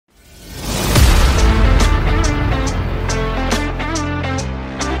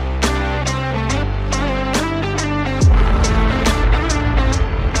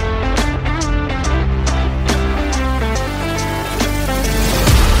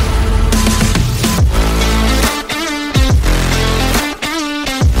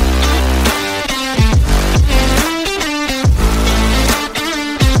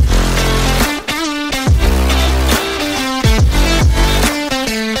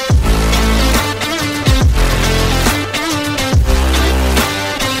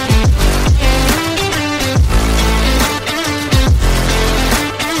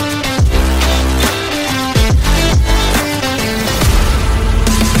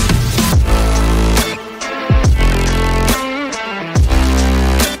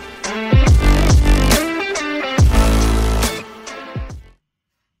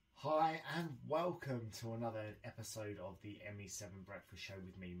another episode of the ME7 Breakfast Show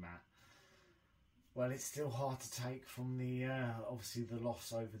with me, Matt. Well, it's still hard to take from the obviously the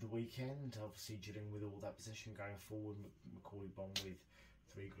loss over the weekend. Obviously, Gillingham with all that possession going forward, Macaulay Bond with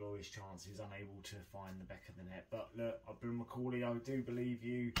 3 glorious chances, unable to find the back of the net. But look, I've been Macaulay. I do believe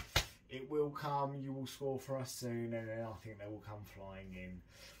you. It will come. You will score for us soon, and then I think they will come flying in.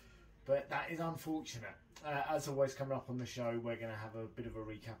 But that is unfortunate. As always, coming up on the show, we're going to have a bit of a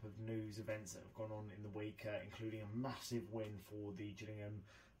recap of news events that have gone on in the week, including a massive win for the Gillingham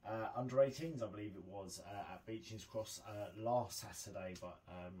under-18s, I believe it was, at Beechings Cross last Saturday, but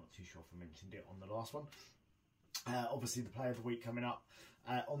I'm not too sure if I mentioned it on the last one. Obviously, the Player of the Week coming up.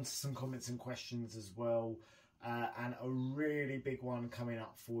 On to some comments and questions as well. And a really big one coming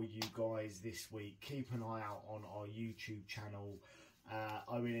up for you guys this week. Keep an eye out on our YouTube channel.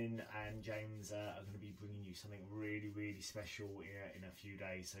 Owen and James are going to be bringing you something really special in a few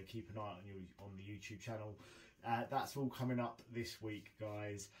days, so keep an eye on the YouTube channel. That's all coming up this week,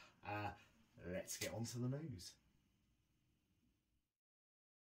 guys. Let's get on to the news.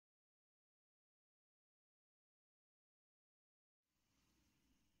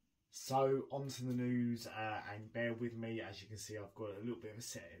 So onto the news, and bear with me. As you can see, I've got a little bit of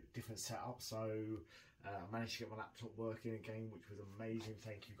a different setup. So I managed to get my laptop working again, which was amazing.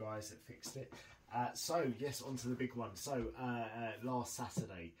 Thank you guys that fixed it. So yes, onto the big one. So last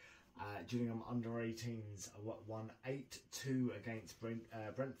Saturday, Gillingham under-18s won 8-2 against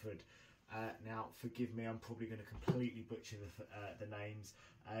Brentford. Now, forgive me, I'm probably going to completely butcher the names.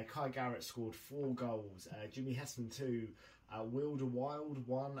 Kai Garrett scored 4 goals. Jimmy Hessman 2. Wilder Wild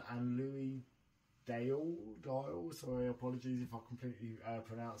 1, and Louis Dale, sorry, apologies if I completely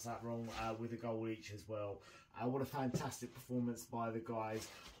pronounced that wrong, with a goal each as well. What a fantastic performance by the guys.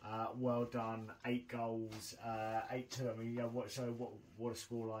 Well done. 8 goals, 8-2. I mean, yeah, what a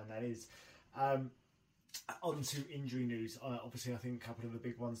scoreline that is. On to injury news. Obviously, I think a couple of the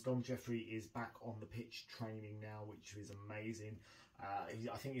big ones. Dom Jeffrey is back on the pitch training now, which is amazing.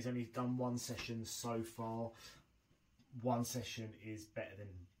 I think he's only done 1 session so far. 1 session is better than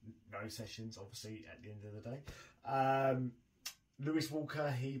no sessions, obviously, at the end of the day. Lewis Walker,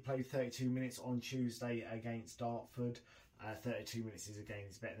 he played 32 minutes on Tuesday against Dartford. 32 minutes is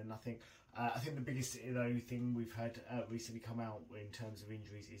better than nothing. I think the biggest thing we've had recently come out in terms of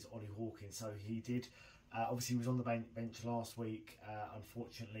injuries is Ollie Hawkins. So he did, obviously he was on the bench last week.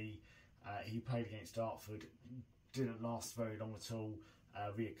 Unfortunately, he played against Dartford. Didn't last very long at all.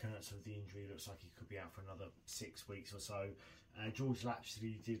 Reoccurrence of the injury, looks like he could be out for another 6 weeks or so. George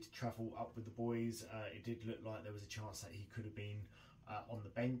Lapsley did travel up with the boys. It did look like there was a chance that he could have been on the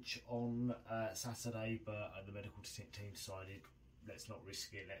bench on Saturday, but the medical team decided let's not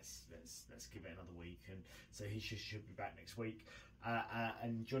risk it. Let's give it another week, and so he should be back next week.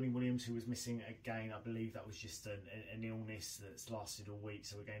 And Johnny Williams, who was missing again, I believe that was just an illness that's lasted all week.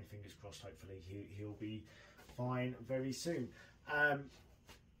 So again, fingers crossed. Hopefully he'll be fine very soon.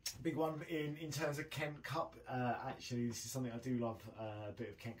 Big one in terms of Kent Cup. Actually, this is something I do love, a bit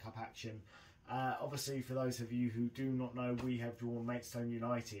of Kent Cup action. Obviously, for those of you who do not know, we have drawn Maidstone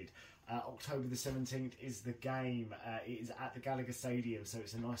United. October the 17th is the game. It is at the Gallagher Stadium, so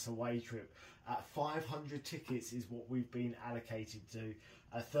it's a nice away trip. 500 tickets is what we've been allocated to.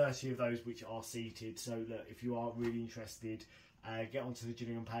 30 of those which are seated. So look, if you are really interested, get onto the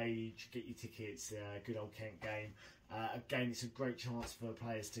Gillingham page, get your tickets. Good old Kent game. Again, it's a great chance for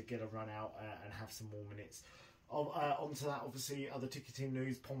players to get a run out and have some more minutes. Onto that, obviously, other ticketing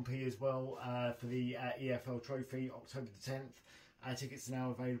news. Pompey as well for the EFL Trophy, October the 10th. Tickets are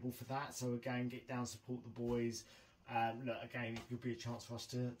now available for that. So again, get down, support the boys. Look, again, it could be a chance for us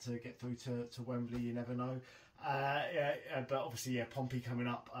to get through to Wembley. You never know. But obviously, yeah, Pompey coming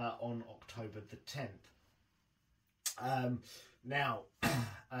up on October the 10th. Now,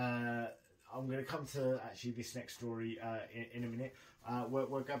 I'm going to come to actually this next story in a minute.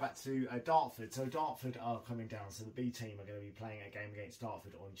 We'll go back to Dartford. So Dartford are coming down. So the B team are going to be playing a game against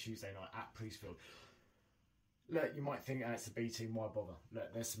Dartford on Tuesday night at Priestfield. Look, you might think it's a B team, why bother?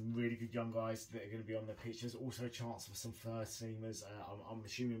 Look, there's some really good young guys that are going to be on the pitch. There's also a chance for some first teamers. I'm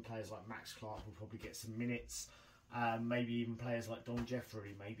assuming players like Max Clark will probably get some minutes. Maybe even players like Don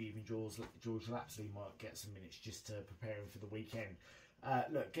Jeffrey, maybe even George Lapsley might get some minutes just to prepare him for the weekend.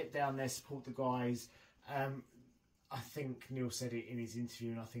 Look, get down there, support the guys. I think Neil said it in his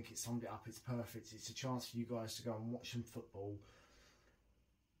interview, and I think it summed it up. It's perfect. It's a chance for you guys to go and watch some football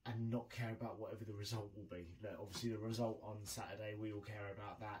and not care about whatever the result will be. Look, obviously, the result on Saturday, we all care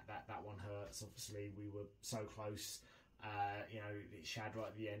about that. That one hurts. Obviously, we were so close. You know, Shad right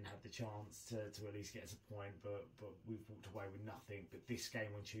at the end had the chance to at least get us a point, but we've walked away with nothing. But this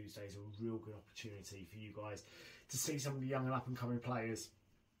game on Tuesday is a real good opportunity for you guys to see some of the young and up and coming players.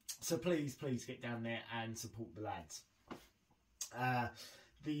 So please get down there and support the lads.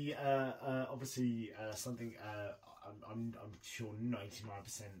 Obviously something I'm sure 99%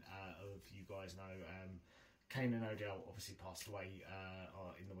 of you guys know. Kane and Odell obviously passed away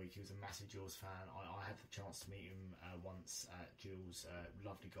in the week. He was a massive Jules fan. I had the chance to meet him once at Jules.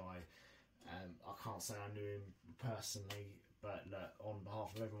 Lovely guy. I can't say I knew him personally, but look, on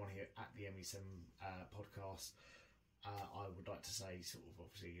behalf of everyone here at the ME7 podcast, I would like to say, sort of,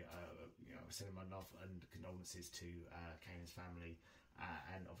 obviously, you know, sending my love and condolences to Kane's family,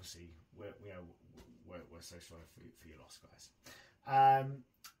 and obviously, we're so sorry for your loss, guys.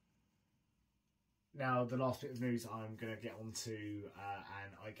 Now, the last bit of news I'm going to get onto,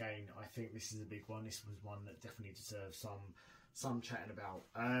 and again, I think this is a big one. This was one that definitely deserves some chatting about.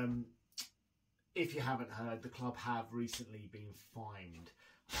 If you haven't heard, the club have recently been fined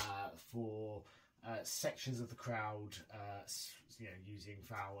for sections of the crowd, you know, using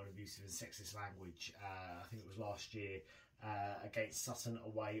foul and abusive and sexist language. I think it was last year against Sutton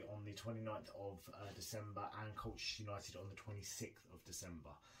away on the 29th of December and Colchester United on the 26th of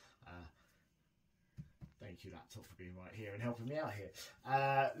December. Thank you, laptop, for being right here and helping me out here.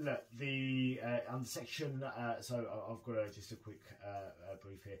 Look, the under section, so I've got just a quick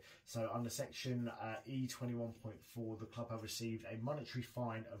brief here. So under section E21.4, the club have received a monetary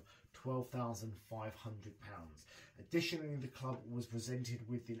fine of £12,500. Additionally, the club was presented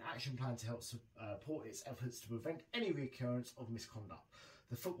with an action plan to help support its efforts to prevent any recurrence of misconduct.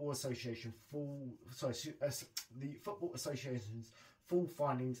 The Football Association's full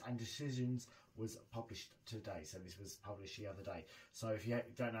findings and decisions was published today. So this was published the other day. So if you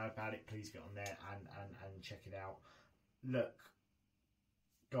don't know about it, please get on there and check it out. Look,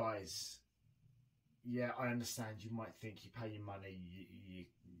 guys, yeah, I understand you might think you pay your money,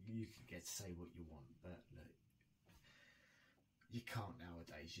 you can get to say what you want, but look, you can't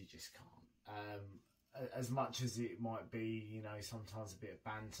nowadays. You just can't. As much as it might be, you know, sometimes a bit of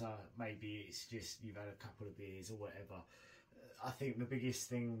banter, maybe it's just you've had a couple of beers or whatever. I think the biggest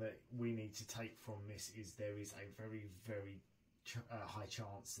thing that we need to take from this is there is a very, very high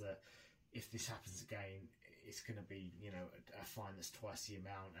chance that if this happens again, it's going to be, you know, a fine that's twice the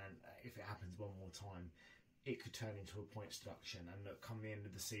amount, and if it happens one more time, it could turn into a points deduction. And look, come the end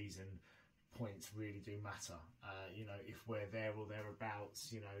of the season, points really do matter. You know, if we're there or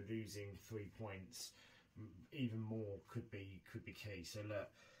thereabouts, you know, losing 3 points, even more could be key. So look,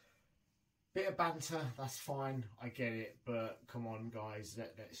 bit of banter, that's fine, I get it, but come on, guys,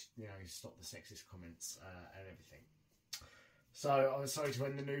 let's, you know, stop the sexist comments and everything. So I'm sorry to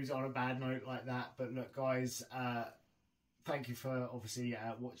end the news on a bad note like that, but look, guys, thank you for obviously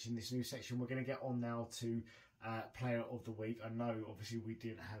watching this news section. We're going to get on now to Player of the Week. I know obviously we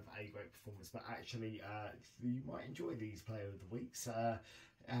didn't have a great performance, but actually you might enjoy these Player of the Weeks.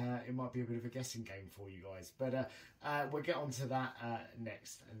 It might be a bit of a guessing game for you guys, but we'll get on to that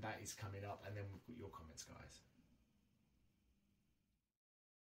next, and that is coming up, and then we've got your comments, guys.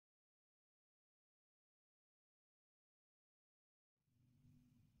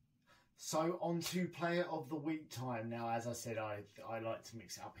 So on to Player of the Week time now. As I said, I like to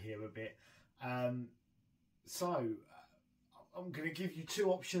mix it up here a bit. I'm going to give you two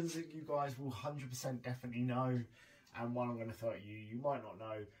options that you guys will 100% definitely know, and one I'm going to throw at you. You might not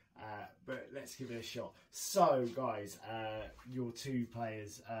know, but let's give it a shot. So, guys, your two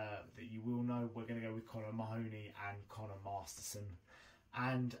players that you will know, we're going to go with Connor Mahoney and Connor Masterson.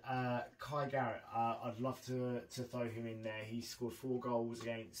 And Kai Garrett, I'd love to throw him in there. He scored 4 goals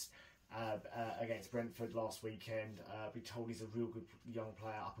against Brentford last weekend. Be told he's a real good young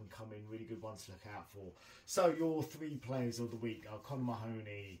player, up and coming, really good one to look out for. So your 3 players of the week are Connor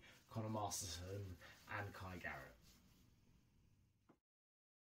Mahoney, Connor Masterson, and Kai Garrett.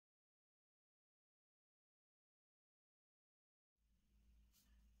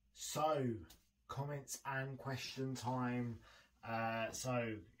 So, comments and question time.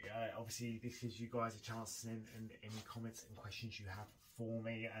 Obviously this gives you guys a chance to send in any comments and questions you have for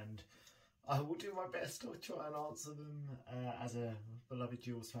me, and I will do my best to try and answer them as a beloved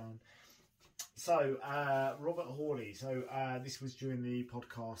Jules fan. So, Robert Hawley. So, this was during the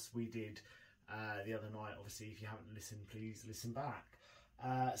podcast we did the other night. Obviously, if you haven't listened, please listen back.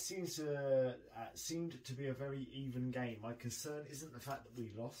 Seemed to be a very even game. My concern isn't the fact that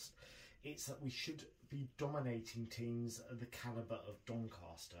we lost, it's that we should be dominating teams of the calibre of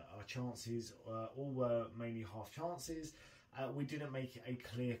Doncaster. Our chances all were mainly half chances. We didn't make it a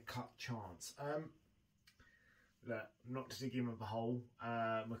clear-cut chance. look, not to dig him up a hole,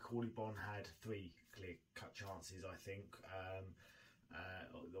 Macaulay Bonne had 3 clear-cut chances, I think.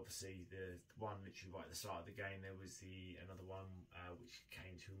 Obviously, the one literally right at the start of the game, there was another one which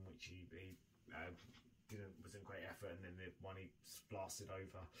came to him, which he wasn't great effort, and then the one he blasted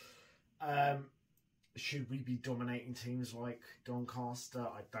over. Should we be dominating teams like Doncaster?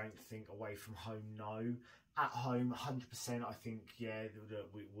 I don't think. Away from home, no. At home, 100%. I think, yeah,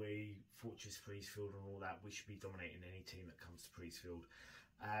 we Fortress Priestfield and all that, we should be dominating any team that comes to Priestfield.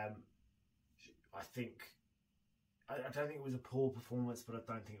 I think. I don't think it was a poor performance, but I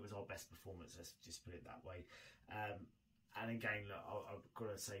don't think it was our best performance. Let's just put it that way. And again, look, I've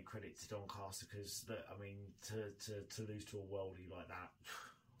got to say credit to Doncaster because, I mean, to lose to a worldie like that,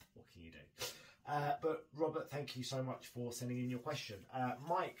 what can you do? But Robert, thank you so much for sending in your question.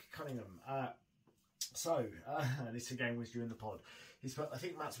 Mike Cunningham. This again was during the pod. He's put, I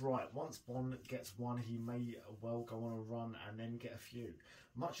think Matt's right. Once Bond gets one, he may well go on a run and then get a few.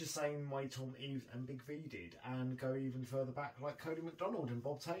 Much the same way Tom Eves and Big V did, and go even further back like Cody McDonald and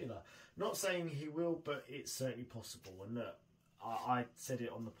Bob Taylor. Not saying he will, but it's certainly possible. And look, I said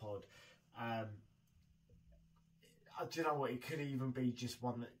it on the pod. Do you know what? It could even be just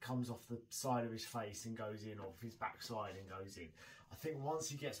one that comes off the side of his face and goes in, or off his backside and goes in. I think once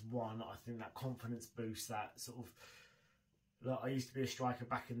he gets one, I think that confidence boost, that sort of... Look, I used to be a striker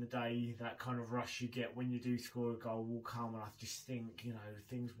back in the day. That kind of rush you get when you do score a goal will come, and I just think, you know,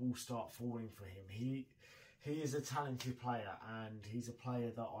 things will start falling for him. He is a talented player, and he's a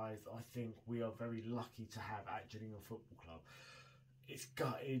player that I think we are very lucky to have at Gillingham Football Club. It's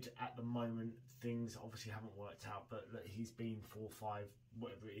gutted at the moment. Things obviously haven't worked out, but look, he's been 4 or 5,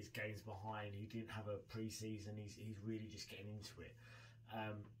 whatever it is, games behind. He didn't have a pre-season. He's really just getting into it.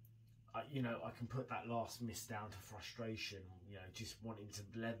 I can put that last miss down to frustration, just wanting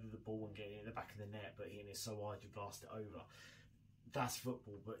to leather the ball and get it in the back of the net, but it's so hard to blast it over. That's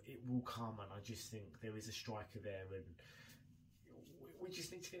football, but it will come, and I just think there is a striker there, and we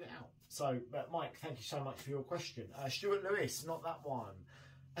just need to get it out. So, Mike, thank you so much for your question. Stuart Lewis, not that one.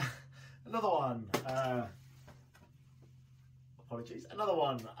 Another one. Apologies. Another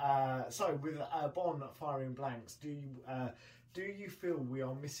one. So, with Bon firing blanks, do you feel we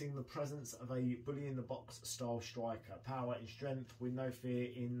are missing the presence of a bully-in-the-box style striker? Power and strength with no fear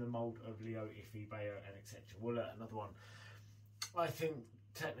in the mould of Leo, Iffy, Bayo and etc. Well, another one. I think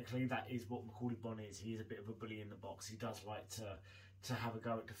technically that is what Macaulay Bonne is. He is a bit of a bully in the box. He does like to have a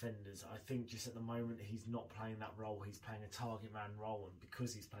go at defenders. I think just at the moment he's not playing that role. He's playing a target man role, and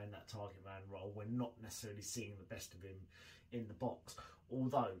because he's playing that target man role, we're not necessarily seeing the best of him in the box.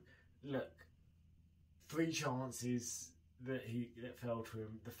 Although, look, 3 chances that fell to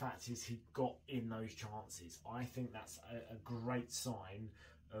him, the fact is he got in those chances. I think that's a great sign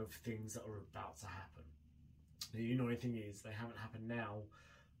of things that are about to happen. The annoying thing is they haven't happened now,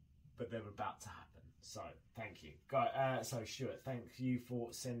 but they're about to happen. So thank you, so Stuart, thank you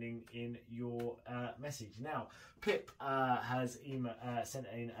for sending in your message. Now Pip has sent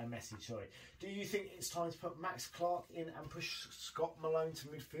in a message. Sorry, do you think it's time to put Max Clark in and push Scott Malone to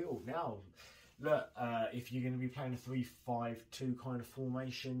midfield? Now look, if you're going to be playing a 3-5-2 kind of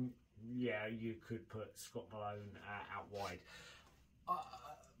formation, yeah, you could put Scott Malone out wide.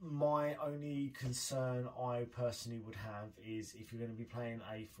 My only concern I personally would have is if you're going to be playing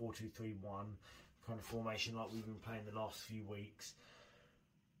a 4-2-3-1 kind of formation like we've been playing the last few weeks,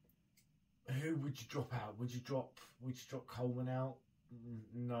 who would you drop out? Would you drop Coleman out?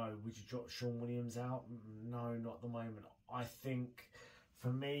 No. Would you drop Sean Williams out? No, not at the moment. I think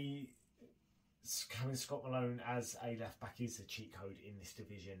for me, having Scott Malone as a left back is a cheat code in this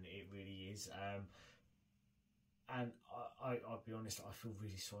division. It really is. And I'll be honest, I feel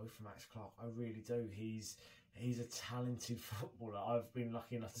really sorry for Max Clark. I really do. He's a talented footballer. I've been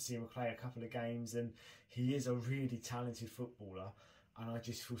lucky enough to see him play a couple of games, and he is a really talented footballer. And I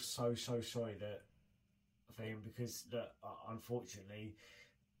just feel so sorry for him because unfortunately,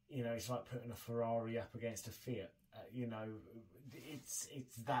 it's like putting a Ferrari up against a Fiat. It's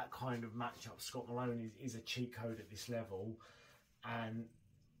that kind of matchup. Scott Malone is a cheat code at this level, and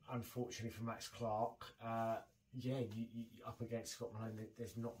unfortunately for Max Clark, you up against Scott Malone,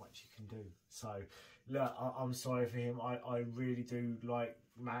 there's not much you can do. So, look, I'm sorry for him. I really do like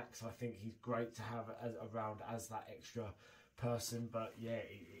Max. I think he's great to have around as that extra person. But yeah,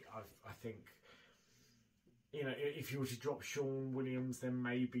 I think, if you were to drop Sean Williams, then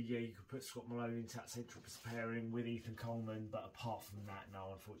maybe, you could put Scott Malone into that central pairing with Ethan Coleman. But apart from that,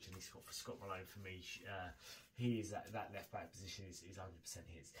 no, unfortunately, for Scott Malone, for me, he is that left back position is 100%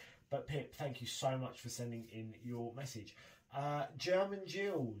 his. But Pip, thank you so much for sending in your message. German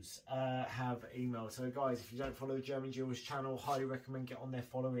Jills have emailed. So guys, if you don't follow the German Jills channel, highly recommend get on there,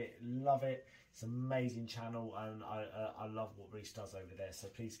 follow it, love it. It's an amazing channel, and I love what Reece does over there. So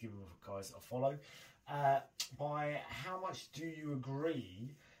please give him guys a follow. By how much do you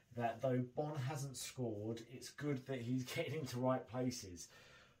agree that though Bon hasn't scored, it's good that he's getting into right places?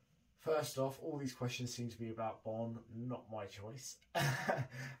 First off, all these questions seem to be about Bon, not my choice.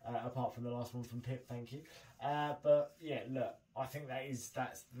 Apart from the last one from Pip, thank you. But yeah, look, I think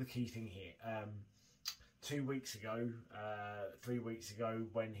that's the key thing here. 2 weeks ago, 3 weeks ago,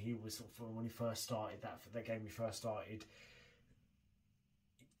 when he first started that game, we first started.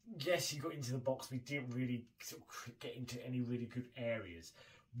 Yes, he got into the box, but he didn't really sort of get into any really good areas.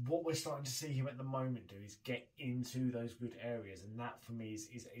 What we're starting to see him at the moment do is get into those good areas, and that for me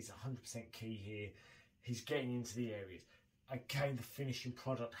is 100% key here. He's getting into the areas. Again, the finishing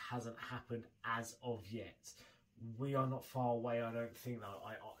product hasn't happened as of yet. We are not far away. I don't think that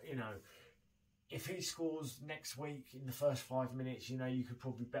if he scores next week in the first 5 minutes, you could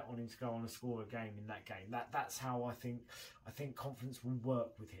probably bet on him to go on and score a game in that game. That's how I think confidence will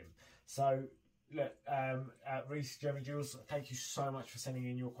work with him. So look, Reece, German Jules, thank you so much for sending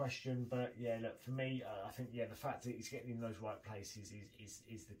in your question. But yeah, look, for me, I think the fact that he's getting in those right places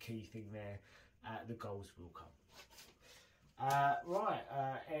is the key thing there. The goals will come. Right,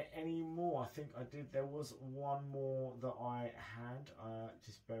 any more? I think I did. There was one more that I had.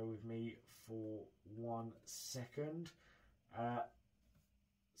 Just bear with me for 1 second.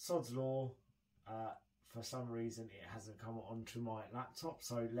 Sod's Law. For some reason, it hasn't come onto my laptop.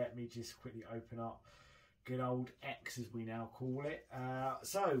 So let me just quickly open up good old X, as we now call it.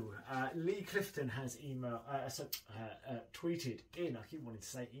 Lee Clifton has tweeted in. I keep wanting to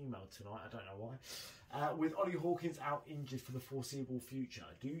say email tonight. I don't know why. With Ollie Hawkins out injured for the foreseeable future,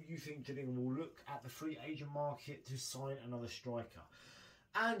 do you think Gillingham will look at the free agent market to sign another striker?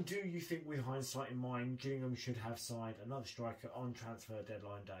 And do you think, with hindsight in mind, Gillingham should have signed another striker on transfer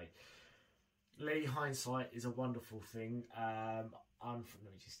deadline day? Lee, hindsight is a wonderful thing. Let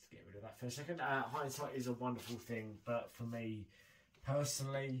me just get rid of that for a second. Hindsight is a wonderful thing, but for me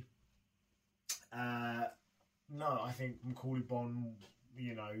personally, no, I think Macaulay Bon,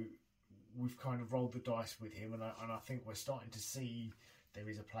 we've kind of rolled the dice with him, and I think we're starting to see there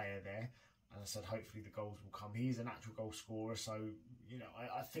is a player there. And I said, hopefully the goals will come. He's a natural goal scorer, so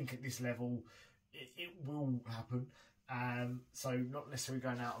I think at this level it will happen. So not necessarily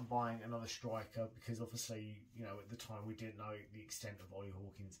going out and buying another striker, because obviously at the time we didn't know the extent of Ollie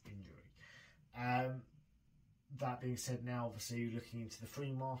Hawkins' injury. That being said, now obviously looking into the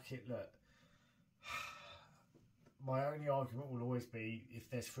free market, look, my only argument will always be, if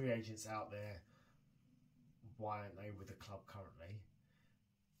there's free agents out there, why aren't they with the club currently?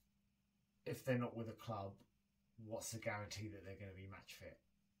 If they're not with a club, what's the guarantee that they're going to be match fit?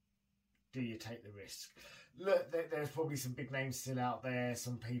 Do you take the risk? Look, there's probably some big names still out there,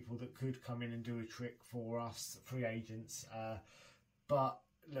 some people that could come in and do a trick for us, free agents. But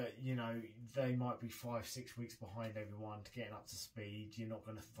look, they might be 5-6 weeks behind everyone to getting up to speed. You're not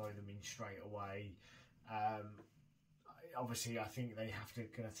going to throw them in straight away. Obviously, I think they have to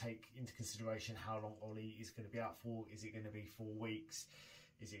take into consideration how long Ollie is going to be out for. Is it going to be 4 weeks?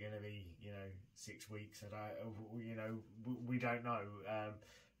 Is it going to be 6 weeks? We don't know.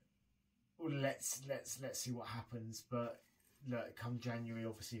 Let's see what happens. But look, come January,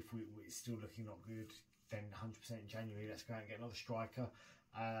 obviously, if we're still looking not good, then 100% in January, let's go out and get another striker.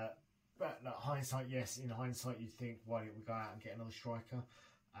 But look, hindsight, yes. In hindsight, you'd think, why didn't we go out and get another striker?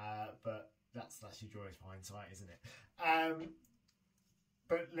 But that's your joyous hindsight, isn't it?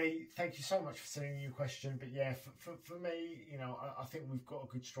 But Lee, thank you so much for sending your question. But yeah, for me, I think we've got a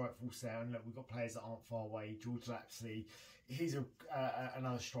good strike force there, and look, we've got players that aren't far away. George Lapsley, he's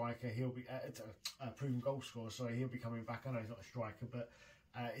another striker. He'll be a proven goal scorer. Sorry, he'll be coming back. I know he's not a striker, but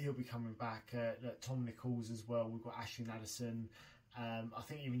he'll be coming back. Look, Tom Nichols as well. We've got Ashley Addison. I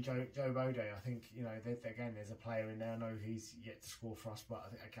think even Joe Bode. I think again, there's a player in there. I know he's yet to score for us, but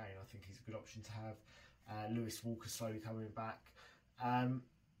I think he's a good option to have. Lewis Walker slowly coming back.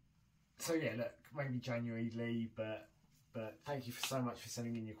 So yeah, look, maybe January, Lee, but thank you so much for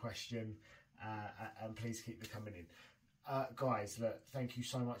sending in your question, and please keep them coming in. Guys, look, thank you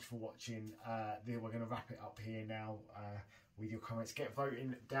so much for watching. We're going to wrap it up here now with your comments. Get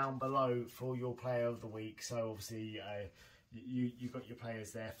voting down below for your player of the week. So obviously you got your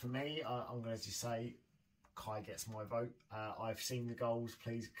players there. For me, I'm going to just say Kai gets my vote. I've seen the goals.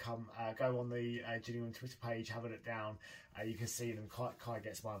 Please come go on the Gillingham Twitter page, have a look down. You can see them. Kai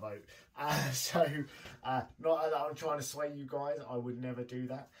gets my vote. Not that I'm trying to sway you guys. I would never do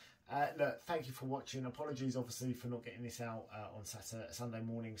that. Look, thank you for watching. Apologies, obviously, for not getting this out on Sunday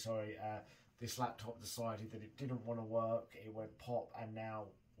morning. Sorry, this laptop decided that it didn't want to work. It went pop, and now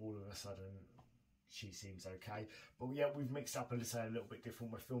all of a sudden she seems okay. But yeah, we've mixed up a little bit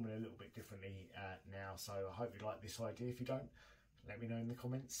different. We're filming a little bit differently now, so I hope you like this idea. If you don't, let me know in the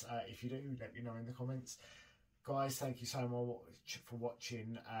comments. If you do, let me know in the comments. Guys, thank you so much for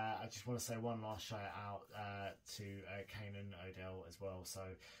watching. I just want to say one last shout out to Kanan Odell as well. So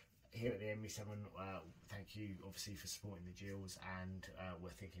here at the ME7, thank you obviously for supporting the Gills, and we're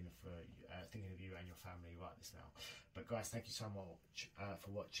thinking of you and your family right this now. But guys, thank you so much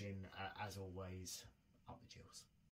for watching. As always, up the Gills.